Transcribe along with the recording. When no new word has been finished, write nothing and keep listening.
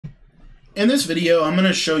In this video, I'm going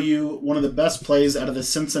to show you one of the best plays out of the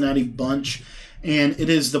Cincinnati bunch, and it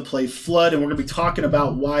is the play Flood, and we're going to be talking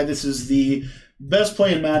about why this is the best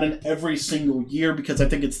play in Madden every single year, because I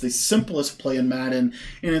think it's the simplest play in Madden,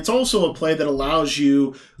 and it's also a play that allows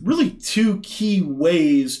you really two key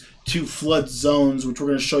ways to flood zones, which we're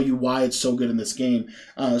going to show you why it's so good in this game.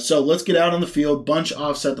 So let's get out on the field. Bunch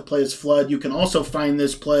offset, the play is Flood. You can also find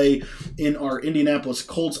this play in our Indianapolis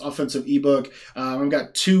Colts offensive ebook. I've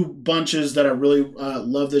got two bunches that I really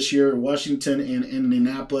love this year, Washington and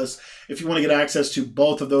Indianapolis. If you want to get access to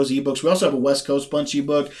both of those ebooks, we also have a West Coast bunch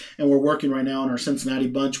ebook, and we're working right now on our Cincinnati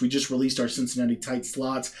bunch. We just released our Cincinnati tight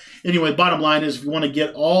slots. Anyway, bottom line is if you want to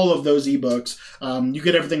get all of those ebooks, you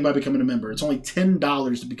get everything by becoming a member. It's only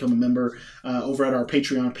 $10 to become a member over at our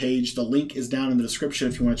Patreon page. The link is down in the description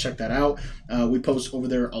if you want to check that out. We post over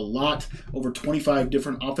there a lot, over 25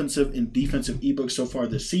 different offensive and defensive ebooks so far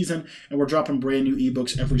this season, and we're dropping brand new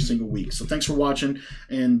ebooks every single week. So thanks for watching,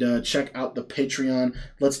 and check out the Patreon.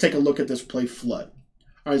 Let's take a look at this play Flood.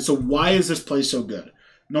 All right, so why is this play so good?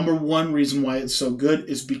 Number one reason why it's so good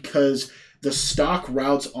is because the stock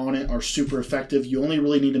routes on it are super effective. You only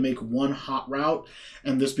really need to make one hot route,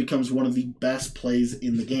 and this becomes one of the best plays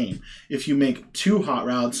in the game. If you make two hot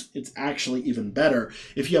routes, it's actually even better.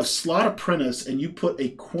 If you have slot apprentice and you put a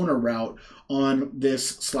corner route on this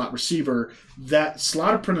slot receiver, that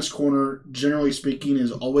slot apprentice corner, generally speaking,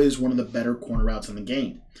 is always one of the better corner routes in the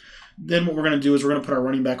game. Then what we're going to do is we're going to put our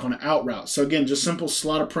running back on an out route. So again, just simple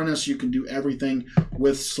slot apprentice. You can do everything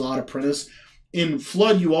with slot apprentice. In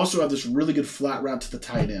Flood, you also have this really good flat route to the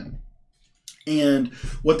tight end. And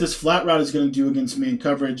what this flat route is going to do against man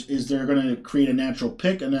coverage is they're going to create a natural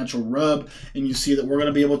pick, a natural rub, and you see that we're going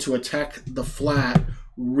to be able to attack the flat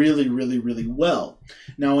really, really, really well.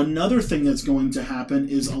 Now, another thing that's going to happen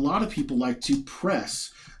is a lot of people like to press.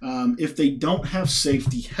 If they don't have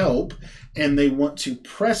safety help and they want to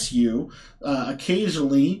press you,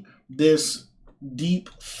 occasionally this deep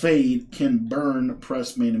fade can burn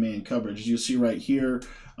press man-to-man coverage. As you see right here,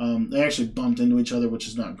 they actually bumped into each other, which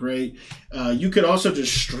is not great. You could also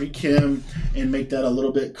just streak him and make that a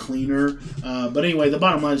little bit cleaner. But anyway, the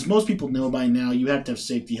bottom line is most people know by now you have to have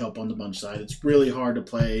safety help on the bunch side. It's really hard to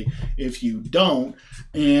play if you don't.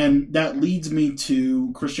 And that leads me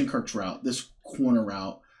to Christian Kirk's route, this corner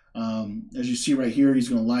route. As you see right here, he's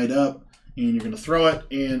going to light up, and you're going to throw it,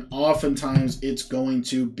 and oftentimes it's going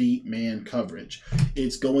to beat man coverage.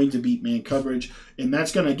 It's going to beat man coverage, and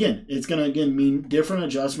that's going to, mean different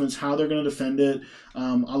adjustments, how they're going to defend it.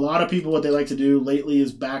 A lot of people, what they like to do lately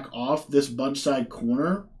is back off this bunch side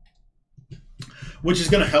corner, which is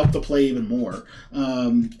going to help the play even more.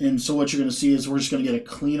 And so what you're going to see is we're just going to get a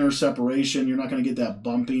cleaner separation. You're not going to get that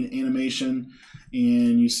bumping animation.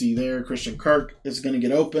 And you see there, Christian Kirk is going to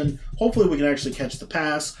get open. Hopefully we can actually catch the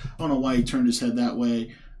pass. I don't know why he turned his head that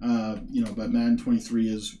way, but Madden 23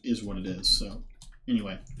 is what it is. So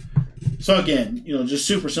anyway, so again, just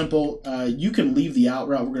super simple. You can leave the out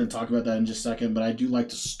route. We're going to talk about that in just a second, but I do like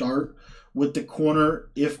to start with the corner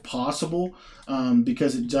if possible,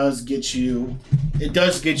 because it does get you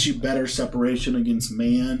better separation against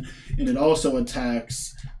man, and it also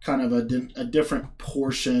attacks kind of a different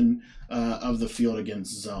portion of the field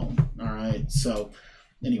against zone. All right, so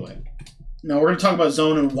anyway, now we're going to talk about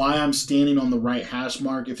zone and why I'm standing on the right hash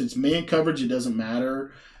mark. If it's man coverage, it doesn't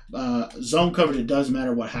matter. Zone coverage, it does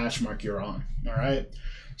matter what hash mark you're on. All right,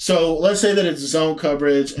 so let's say that it's zone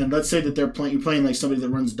coverage, and let's say that you're playing like somebody that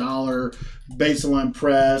runs dollar baseline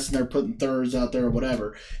press, and they're putting thirds out there or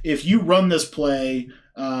whatever. If you run this play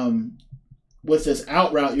with this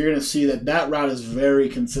out route, you're going to see that route is very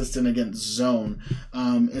consistent against zone,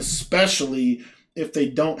 especially if they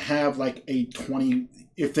don't have like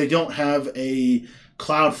if they don't have a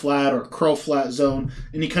cloud flat or crow flat zone,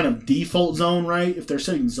 any kind of default zone, right? If they're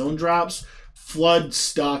setting zone drops, Flood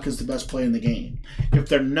stock is the best play in the game. If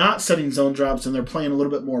they're not setting zone drops and they're playing a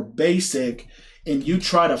little bit more basic, and you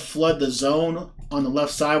try to flood the zone on the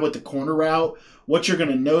left side with the corner route, what you're going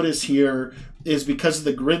to notice here is because of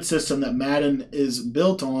the grid system that Madden is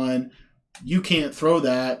built on, you can't throw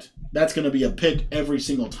that. That's going to be a pick every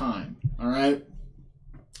single time, all right?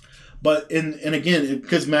 But, and again,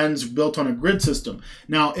 because Madden's built on a grid system.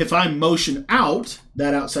 Now, if I motion out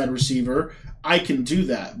that outside receiver, I can do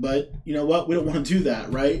that. But you know what? We don't want to do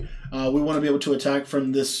that, right? We want to be able to attack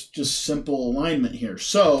from this just simple alignment here.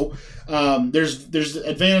 So there's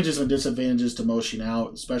advantages and disadvantages to motion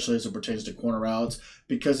out, especially as it pertains to corner routes,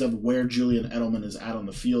 because of where Julian Edelman is at on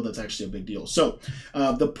the field. That's actually a big deal. So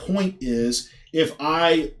the point is, if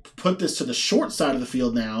I put this to the short side of the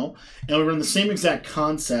field now, and we run the same exact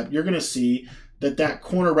concept, you're going to see that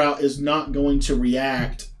corner route is not going to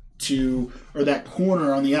react to, or that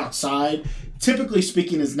corner on the outside, typically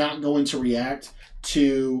speaking, is not going to react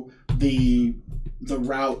to the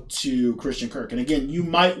route to Christian Kirk. And again, you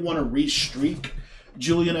might want to re-streak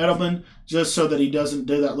Julian Edelman just so that he doesn't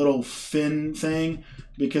do that little fin thing,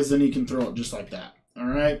 because then he can throw it just like that. All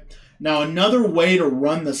right. Now, another way to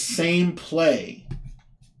run the same play,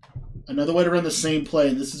 and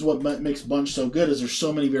this is what makes Bunch so good, is there's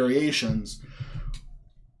so many variations.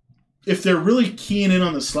 If they're really keying in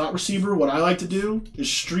on the slot receiver, what I like to do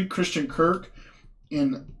is streak Christian Kirk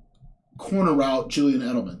and corner route Julian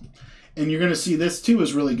Edelman. And you're going to see this too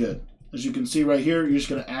is really good. As you can see right here, you're just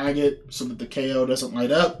going to ag it so that the KO doesn't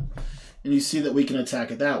light up. And you see that we can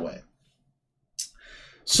attack it that way.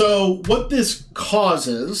 So what this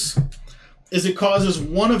causes is it causes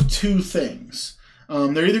one of two things.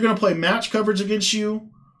 They're either going to play match coverage against you,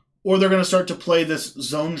 or they're going to start to play this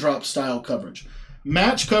zone drop style coverage.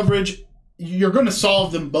 Match coverage, you're going to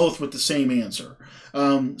solve them both with the same answer.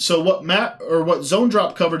 So what zone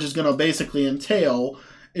drop coverage is going to basically entail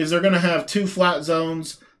is they're going to have two flat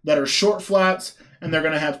zones that are short flats, and they're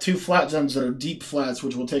going to have two flat zones that are deep flats,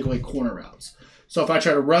 which will take away corner routes. So if I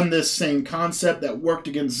try to run this same concept that worked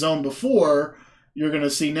against zone before, you're going to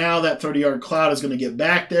see now that 30-yard cloud is going to get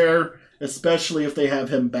back there, especially if they have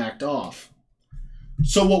him backed off.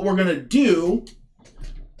 So what we're going to do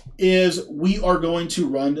is we are going to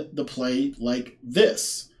run the play like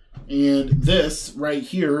this. And this right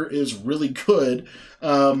here is really good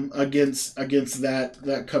against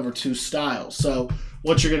that cover 2 style. So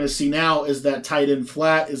what you're going to see now is that tight end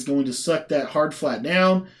flat is going to suck that hard flat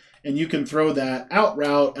down, and you can throw that out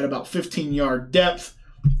route at about 15-yard depth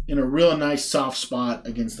in a real nice soft spot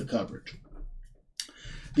against the coverage.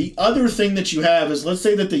 The other thing that you have is, let's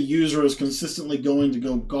say that the user is consistently going to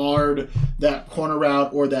go guard that corner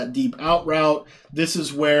route or that deep out route. This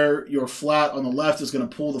is where your flat on the left is going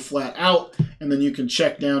to pull the flat out, and then you can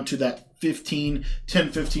check down to that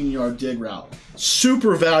 10-15 yard dig route.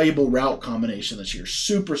 Super valuable route combination this year.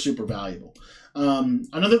 Super, super valuable.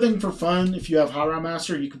 Another thing for fun, if you have High Route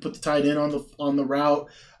Master, you can put the tight end on the route,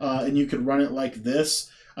 and you could run it like this.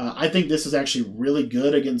 I think this is actually really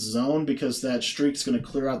good against zone, because that streak's going to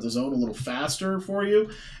clear out the zone a little faster for you,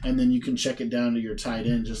 and then you can check it down to your tight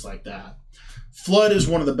end just like that. Flood is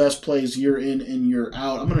one of the best plays year in and year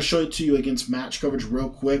out. I'm going to show it to you against match coverage real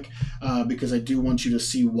quick, because I do want you to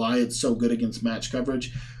see why it's so good against match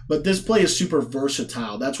coverage. But this play is super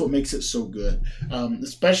versatile. That's what makes it so good,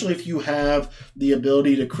 especially if you have the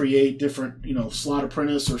ability to create different, slot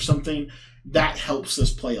apprentice or something. That helps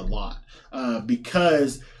this play a lot,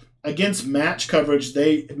 because against match coverage,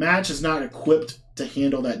 match is not equipped to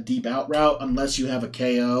handle that deep out route unless you have a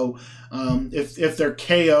KO. If they're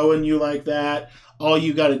KOing you like that, all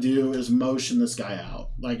you got to do is motion this guy out.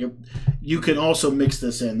 You can also mix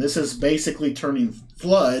this in. This is basically turning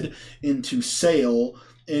Flood into Sail,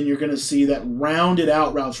 and you're going to see that rounded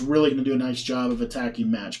out route's really going to do a nice job of attacking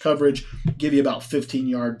match coverage, give you about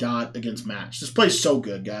 15-yard dot against match. This play's so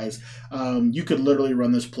good, guys. You could literally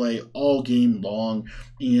run this play all game long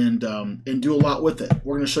and do a lot with it.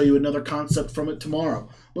 We're going to show you another concept from it tomorrow.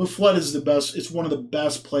 But Flood is the best. It's one of the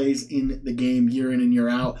best plays in the game year in and year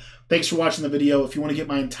out. Thanks for watching the video. If you want to get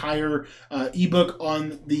my entire ebook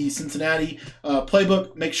on the Cincinnati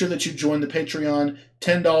playbook, make sure that you join the Patreon.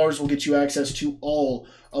 $10 will get you access to all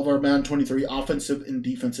of our Madden 23 offensive and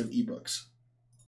defensive ebooks.